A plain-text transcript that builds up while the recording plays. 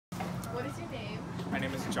is your name? My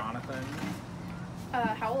name is Jonathan.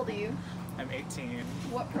 How old are you? I'm 18.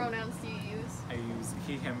 What pronouns do you use? I use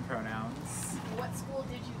he, him pronouns. What school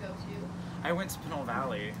did you go to? I went to Pinole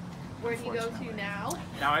Valley. Where do you go to now?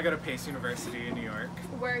 Now I go to Pace University in New York.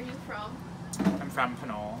 Where are you from? I'm from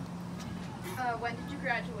Pinole. When did you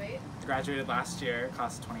graduate? I graduated last year,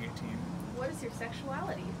 class of 2018. What is your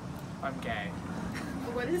sexuality? I'm gay.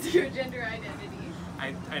 What is your gender identity?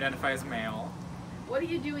 I identify as male. What are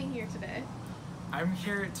you doing here today? I'm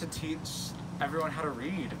here to teach everyone how to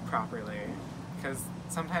read properly, because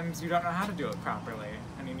sometimes you don't know how to do it properly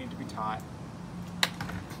and you need to be taught.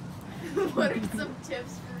 What are some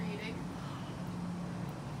tips for reading?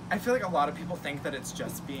 I feel like a lot of people think that it's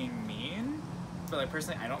just being mean, but like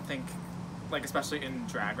personally I don't think, like especially in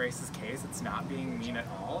Drag Race's case, it's not being mean at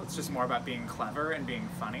all. It's just more about being clever and being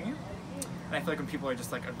funny. And I feel like when people are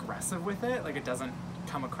just like aggressive with it, like it doesn't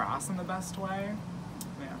come across in the best way.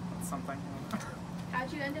 Yeah, that's something.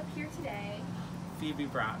 How'd you end up here today? Phoebe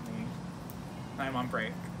brought me. I'm on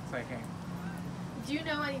break, so I came. Do you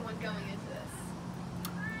know anyone going into this?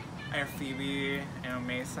 I know Phoebe, I know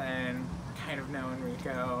Mason, kind of know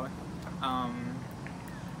Enrico. I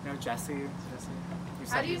know Jesse.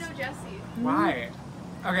 How do you know Jesse? Why?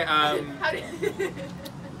 Okay, How did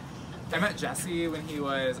I met Jesse when he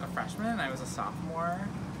was a freshman. I was a sophomore.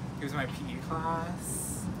 He was in my PE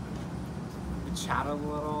class. We chatted a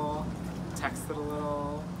little, texted a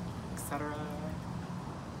little, etc.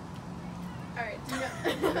 Alright,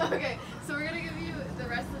 okay, so we're gonna give you the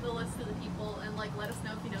rest of the list of the people and like let us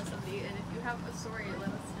know if you know somebody, and if you have a story, let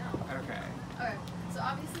us know. Okay. Okay, so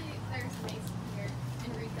obviously there's Mason here,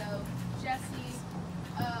 Enrico, Jesse,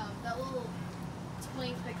 that little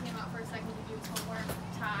twink that came out for a second to do his homework,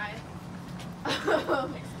 Ty.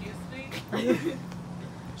 Excuse me?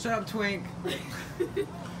 Shut up, twink. There's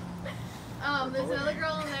another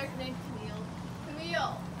girl in there named Camille.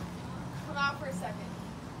 Camille, come out for a second.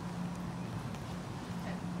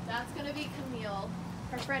 Okay, that's gonna be Camille.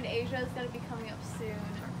 Her friend Asia is gonna be coming up soon.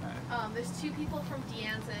 Okay. There's two people from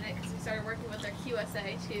Deanne's in it because we started working with their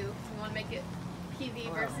QSA too. We want to make it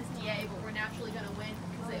PV versus DA, but we're naturally gonna win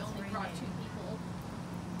because they only brought two people.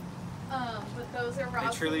 But those are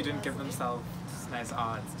Rob's. They truly didn't give themselves nice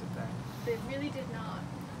odds, did they? They really did not.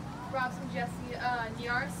 Rob's and Jesse.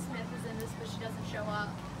 Niara Smith is in this, but she doesn't show up.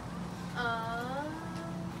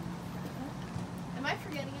 Am I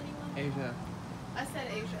forgetting anyone? Asia. I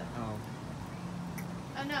said Asia. Oh.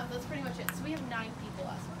 Oh no, that's pretty much it. So we have 9 people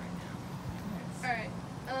as of right now. Alright.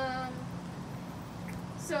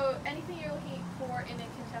 So anything you're looking for in a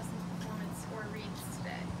contestant's performance or reads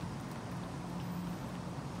today?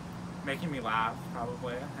 Making me laugh,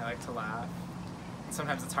 probably. I like to laugh.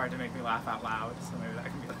 Sometimes it's hard to make me laugh out loud, so maybe that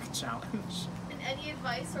can be like a challenge. And any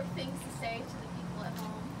advice or things to say to the people at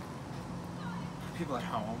home? People at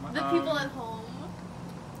home? The people at home.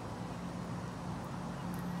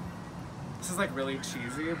 This is like really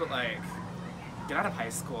cheesy, but like, get out of high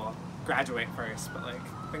school. Graduate first, but like,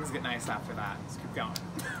 things get nice after that. Just keep going.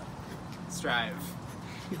 Strive.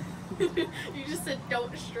 You just said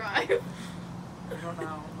don't strive. I don't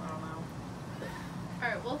know.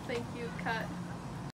 Alright, well thank you. Cut.